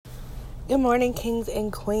Good morning, kings and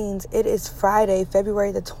queens. It is Friday,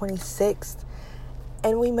 February the 26th,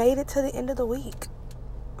 and we made it to the end of the week.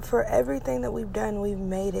 For everything that we've done, we've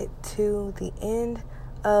made it to the end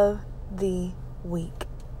of the week.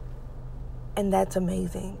 And that's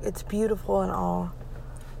amazing. It's beautiful and all.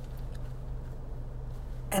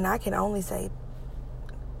 And I can only say,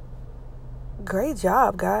 great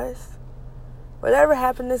job, guys. Whatever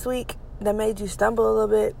happened this week that made you stumble a little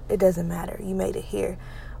bit, it doesn't matter. You made it here.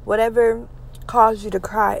 Whatever caused you to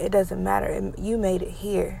cry, it doesn't matter. And you made it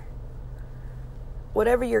here.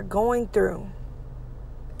 Whatever you're going through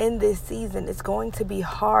in this season, it's going to be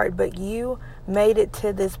hard, but you made it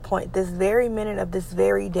to this point, this very minute of this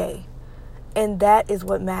very day. And that is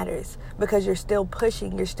what matters, because you're still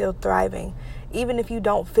pushing, you're still thriving. Even if you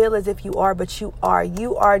don't feel as if you are, but you are.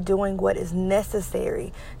 You are doing what is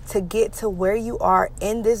necessary to get to where you are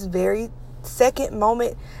in this very second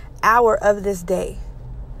moment, hour of this day.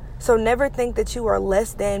 So never think that you are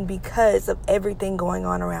less than because of everything going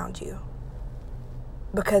on around you.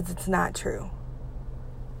 Because it's not true.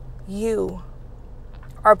 You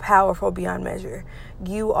are powerful beyond measure.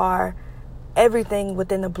 You are everything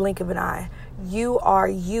within the blink of an eye. You are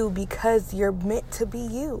you because you're meant to be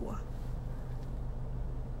you.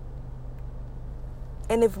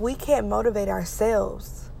 And if we can't motivate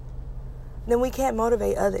ourselves, then we can't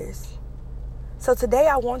motivate others. So today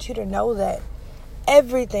I want you to know that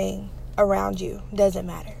everything around you doesn't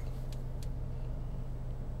matter.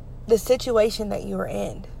 The situation that you are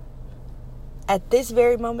in, at this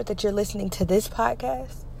very moment that you're listening to this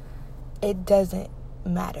podcast, it doesn't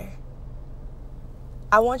matter.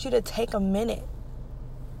 I want you to take a minute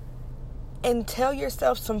and tell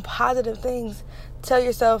yourself some positive things. Tell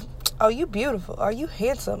yourself, oh, you beautiful, or you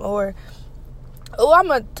handsome, or, oh, I'm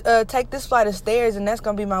going to take this flight of stairs and that's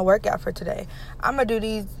going to be my workout for today. I'm going to do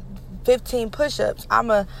these 15 push-ups. I'm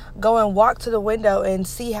going to go and walk to the window and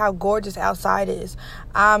see how gorgeous outside is.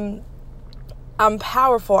 I'm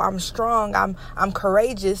powerful. I'm strong. I'm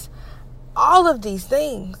courageous. All of these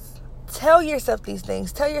things. Tell yourself these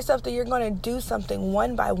things. Tell yourself that you're going to do something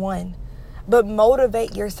one by one. But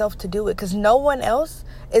motivate yourself to do it, because no one else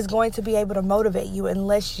is going to be able to motivate you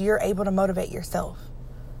unless you're able to motivate yourself.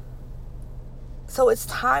 So it's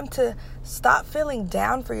time to stop feeling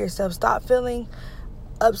down for yourself. Stop feeling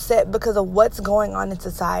upset because of what's going on in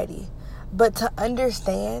society. But to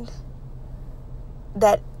understand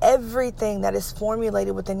that everything that is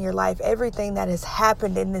formulated within your life, everything that has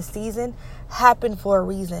happened in this season, happened for a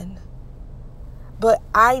reason. But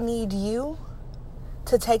I need you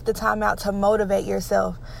to take the time out to motivate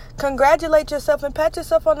yourself. Congratulate yourself and pat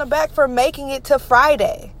yourself on the back for making it to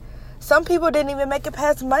Friday. Some people didn't even make it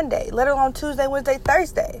past Monday, let alone Tuesday, Wednesday,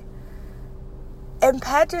 Thursday. And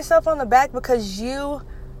pat yourself on the back because you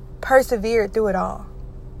persevered through it all.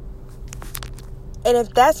 And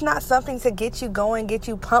if that's not something to get you going, get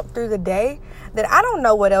you pumped through the day, then I don't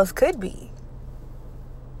know what else could be.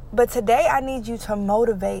 But today I need you to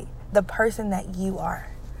motivate the person that you are.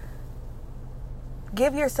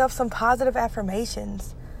 Give yourself some positive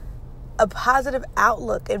affirmations, a positive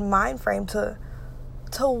outlook and mind frame to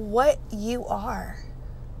what you are.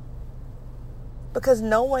 Because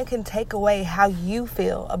no one can take away how you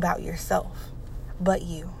feel about yourself but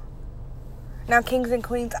you. Now, kings and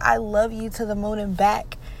queens, I love you to the moon and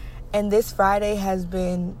back. And this Friday has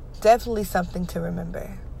been definitely something to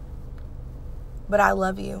remember. But I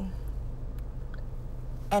love you.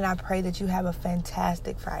 And I pray that you have a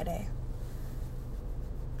fantastic Friday.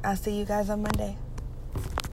 I'll see you guys on Monday.